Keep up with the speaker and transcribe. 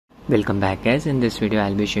Welcome back guys. In this video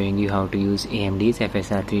I'll be showing you how to use AMD's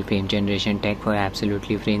FSR 3 frame generation tech for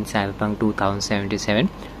absolutely free in Cyberpunk 2077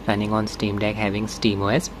 running on Steam Deck having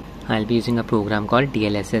SteamOS. I'll be using a program called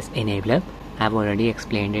DLSS Enabler. I've already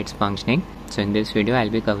explained its functioning. So in this video I'll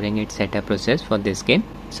be covering its setup process for this game.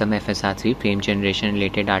 Some FSR 3 frame generation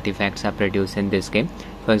related artifacts are produced in this game.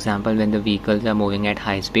 For example, when the vehicles are moving at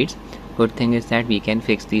high speeds. Good thing is that we can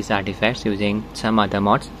fix these artifacts using some other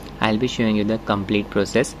mods. I'll be showing you the complete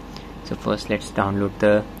process. So first let's download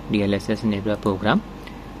the DLSS Enabler program.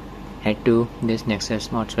 Head to this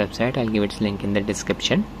Nexus Mods website. I'll give its link in the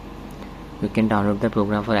description. You can download the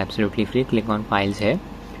program for absolutely free. Click on files here.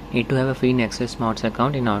 Need to have a free Nexus Mods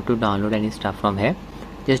account in order to download any stuff from here.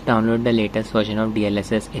 Just download the latest version of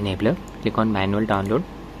DLSS Enabler. Click on manual download.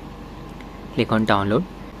 Click on download.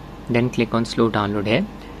 Then click on slow download here.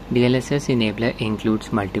 DLSS Enabler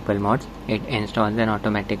includes multiple mods. It installs and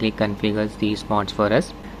automatically configures these mods for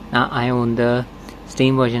us. Now I own the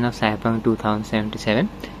Steam version of Cyberpunk 2077.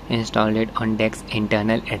 Installed it on Deck's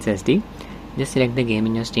internal SSD. Just select the game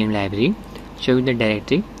in your Steam library. Show you the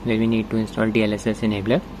directory where we need to install DLSS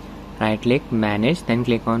Enabler. Right click, manage, then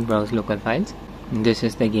click on browse local files. This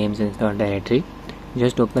is the game's installed directory.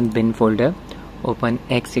 Just open bin folder, open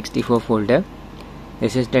x64 folder.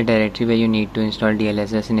 This is the directory where you need to install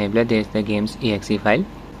DLSS Enabler. There is the game's exe file.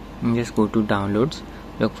 And just go to downloads.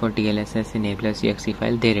 Look for DLSS Enabler's exe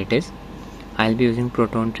file. There it is. I'll be using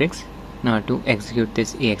Proton tricks now to execute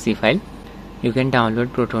this exe file. You can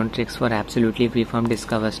download Proton tricks for absolutely free from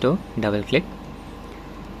Discover Store. Double click.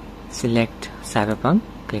 Select Cyberpunk.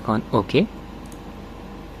 Click on OK.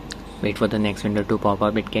 Wait for the next window to pop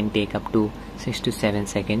up. It can take up to 6 to 7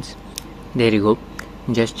 seconds. There you go.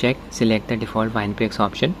 Just check. Select the default WINEDLLOVERRIDES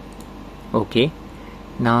option. OK.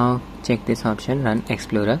 Now check this option. Run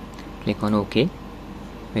Explorer. Click on OK.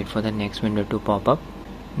 Wait for the next window to pop up.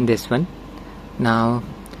 This one. Now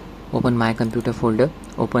open my computer folder.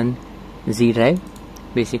 Open Z drive,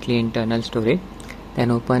 basically internal storage. Then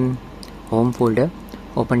open home folder.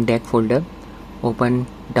 Open deck folder. Open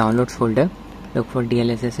downloads folder. Look for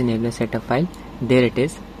DLSS Enabler setup file. There it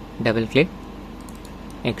is. Double click.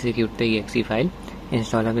 Execute the exe file.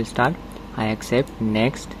 Installer will start. I accept.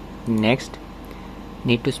 Next. Next.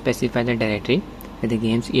 Need to specify the directory where the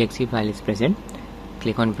game's exe file is present.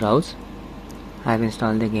 Click on browse. I have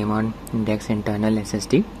installed the game on Deck's internal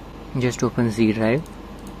SSD. Just open Z drive.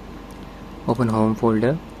 Open home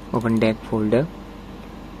folder. Open deck folder.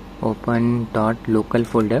 Open .local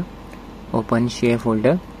folder. Open share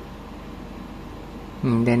folder.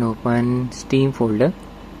 And then open Steam folder.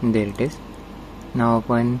 There it is. Now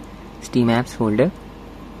open steamapps folder.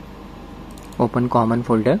 Open common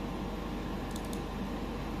folder.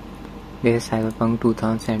 There is Cyberpunk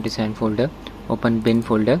 2077 folder. Open bin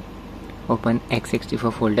folder. Open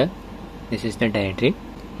x64 folder. This is the directory.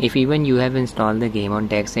 If even you have installed the game on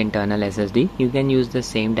Deck's internal SSD, you can use the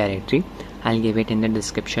same directory. I'll give it in the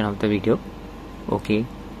description of the video. Okay.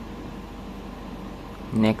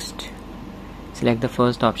 Next. Select the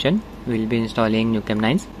first option. We'll be installing Nukem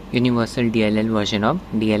 9's Universal DLL version of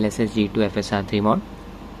DLSS G2 FSR 3 mod.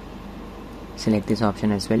 Select this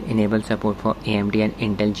option as well. Enable support for AMD and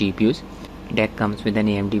Intel GPUs. Deck comes with an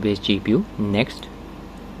AMD based GPU. Next.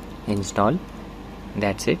 Install.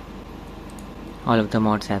 That's it. All of the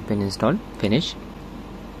mods have been installed. Finish.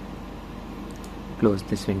 Close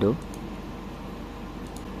this window.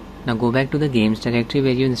 Now go back to the games directory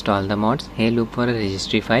where you install the mods. Here look for a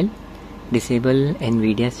registry file. Disable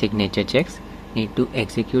NVIDIA signature checks. Need to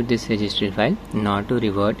execute this registry file, not to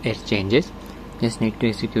revert its changes. Just need to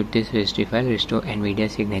execute this registry file. Restore NVIDIA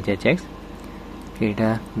signature checks. Create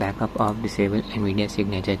a backup of disable NVIDIA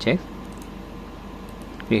signature checks.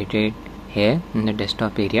 Create it here in the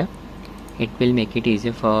desktop area. It will make it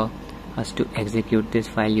easier for us to execute this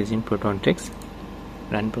file using Proton tricks.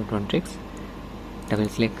 Run Proton tricks. Double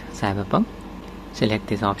click Cyberpunk. Select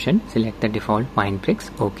this option. Select the default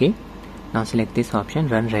WINEDLLOVERRIDES. OK. Now select this option.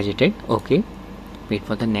 Run registry. OK. Wait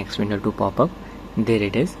for the next window to pop up. There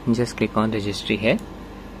it is. Just click on registry here.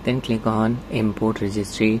 Then click on import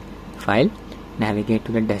registry file. Navigate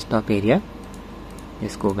to the desktop area.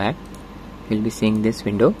 Just go back. You'll be seeing this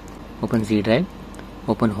window. Open Z drive.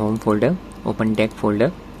 Open home folder. Open deck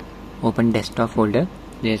folder. Open desktop folder.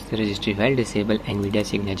 There's the registry file. Disable NVIDIA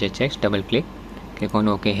signature checks. Double click. Click on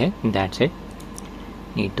OK here. That's it.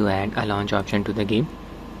 Need to add a launch option to the game.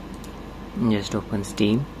 Just open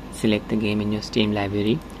Steam. Select the game in your Steam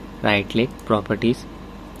library. Right click. Properties.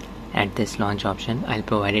 Add this launch option. I'll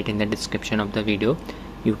provide it in the description of the video.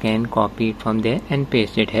 You can copy it from there and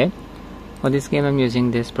paste it here. For this game I'm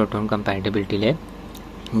using this Proton compatibility layer.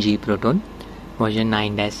 G Proton. version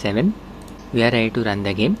 9-7. We are ready to run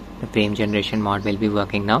the game. The frame generation mod will be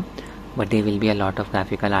working now, but there will be a lot of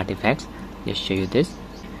graphical artifacts. Just show you this.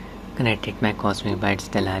 Connected my Cosmic Byte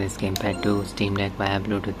Stellaris gamepad to Steam Deck via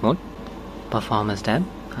Bluetooth mode. Performance tab.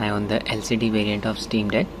 I own the LCD variant of Steam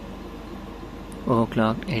Deck.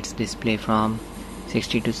 Overclocked its display from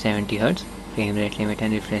 60 to 70 Hz. Frame rate limit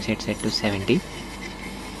and refresh rate set to 70.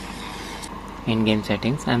 In-game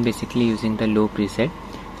settings, I am basically using the low preset.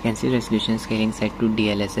 You can see resolution scaling set to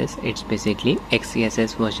DLSS. It's basically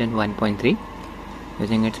XeSS version 1.3.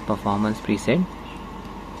 Using its performance preset.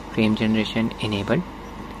 Frame generation enabled.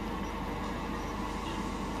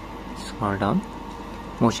 Scroll down.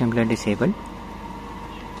 Motion blur disabled.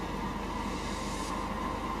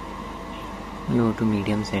 Low to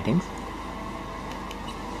medium settings.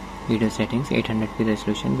 Video settings 800p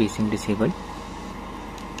resolution, VSync disabled.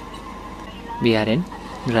 We are in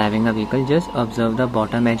driving a vehicle. Just observe the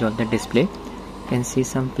bottom edge of the display. You can see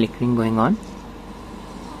some flickering going on.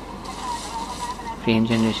 Frame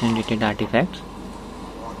generation related artifacts.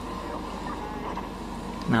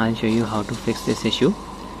 Now I'll show you how to fix this issue.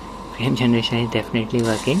 Frame generation is definitely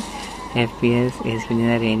working. FPS is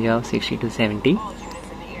within a range of 60 to 70.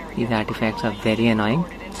 These artifacts are very annoying.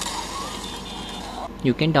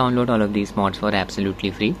 You can download all of these mods for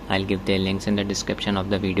absolutely free. I'll give their links in the description of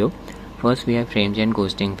the video. First we have frame gen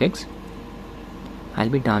ghosting fix. I'll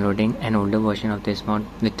be downloading an older version of this mod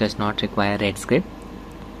which does not require red script.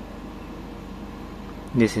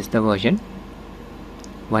 This is the version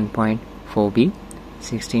 1.4b,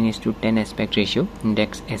 16:10 aspect ratio,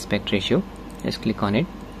 index aspect ratio. Just click on it.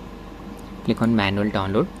 Click on manual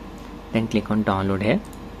download. Then click on download here.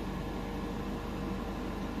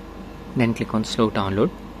 Then click on slow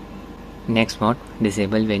download. Next mod,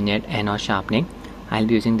 disable vignette and or sharpening. I'll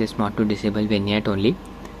be using this mod to disable vignette only.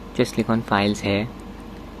 Just click on files here.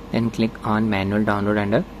 Then click on manual download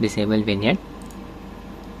under disable vignette.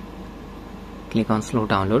 Click on slow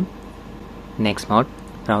download. Next mod,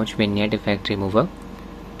 crouch vignette effect remover.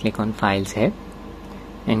 Click on files here.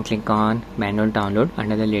 And click on manual download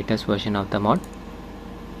under the latest version of the mod.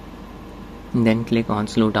 Then click on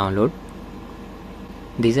slow download.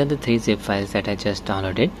 These are the 3 zip files that I just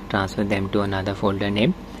downloaded. Transfer them to another folder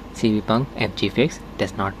named Cyberpunk FGFix.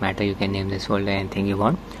 Does not matter, you can name this folder anything you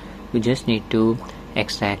want. You just need to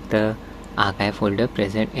extract the archive folder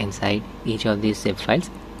present inside each of these zip files.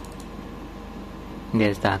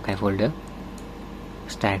 There's the archive folder.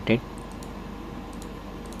 Extract it.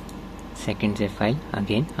 Second zip file,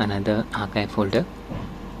 again another archive folder.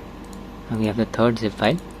 And we have the third zip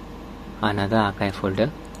file, another archive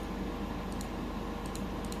folder.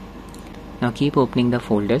 Now keep opening the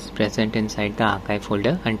folders present inside the archive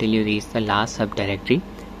folder until you reach the last subdirectory.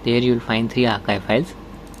 There you will find 3 archive files.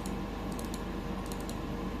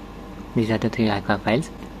 These are the 3 archive files.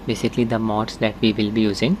 Basically the mods that we will be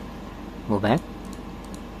using. Go back.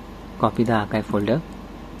 Copy the archive folder.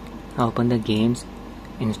 Now open the games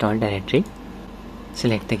install directory.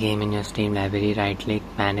 Select the game in your Steam library. Right click,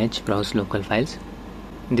 manage, browse local files.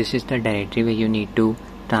 This is the directory where you need to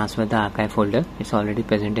transfer the archive folder. It's already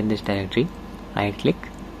present in this directory. Right click,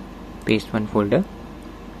 paste one folder,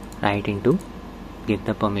 write into, give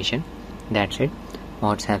the permission. That's it.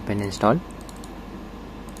 Mods have been installed.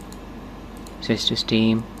 Switch to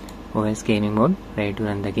Steam OS gaming mode. Ready to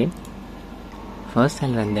run the game. First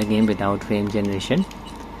I'll run the game without frame generation.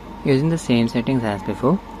 Using the same settings as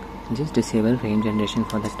before. Just disable frame generation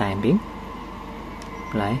for the time being.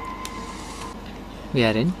 Apply. We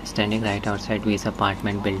are in standing right outside V's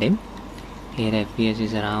apartment building. Here FPS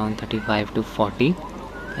is around 35 to 40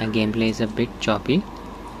 and gameplay is a bit choppy.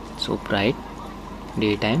 So bright.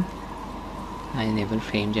 Daytime. I enable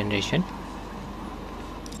frame generation.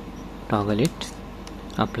 Toggle it.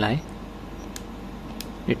 Apply.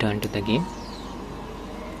 Return to the game.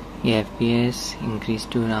 The FPS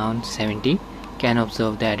increased to around 70. Can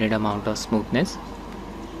observe the added amount of smoothness.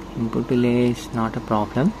 Input delay is not a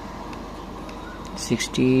problem.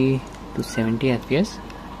 60 to 70 FPS,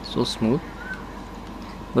 so smooth.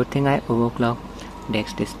 Good thing I overclock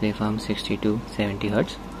Deck's display from 60 to 70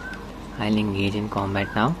 Hz. I'll engage in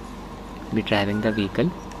combat now. Be driving the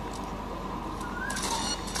vehicle.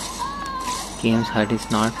 Game's HUD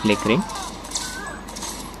is not flickering.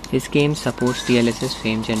 This game supports DLSS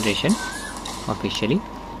frame generation officially.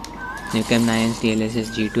 Nukem 9's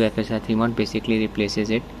DLSS G2 FSR 3 mod basically replaces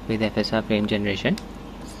it with FSR frame generation.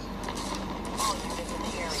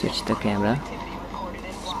 Switch the camera.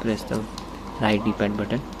 Press the right D-pad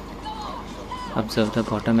button. Observe the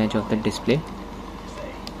bottom edge of the display.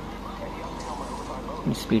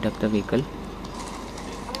 Speed up the vehicle.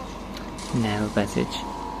 Narrow passage.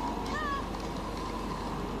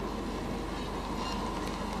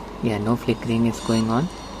 Yeah, no flickering is going on.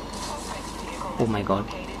 Oh my god.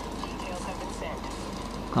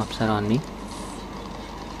 Cops are on me.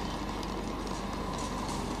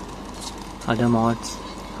 Other mods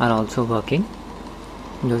are also working.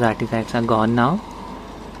 Those artifacts are gone now.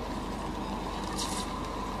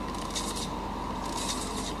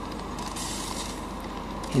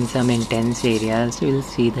 In some intense areas, you will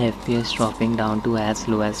see the FPS dropping down to as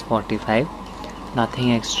low as 45.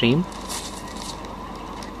 Nothing extreme.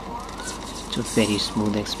 It's a very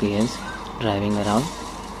smooth experience driving around.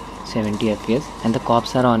 70 FPS, and the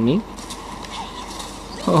cops are on me.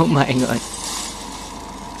 Oh my god.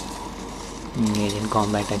 Engage in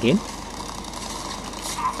combat again.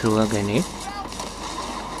 Throw a grenade.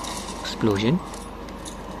 Explosion.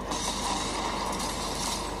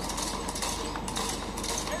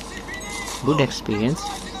 Good experience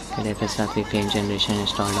with FSR 3 frame generation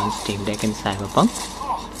installed on Steam Deck and Cyberpunk.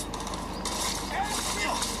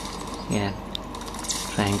 Yeah,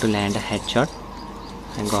 trying to land a headshot.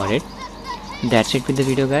 I got it. That's it with the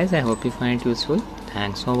video guys. I hope you find it useful.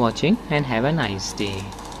 Thanks for watching and have a nice day.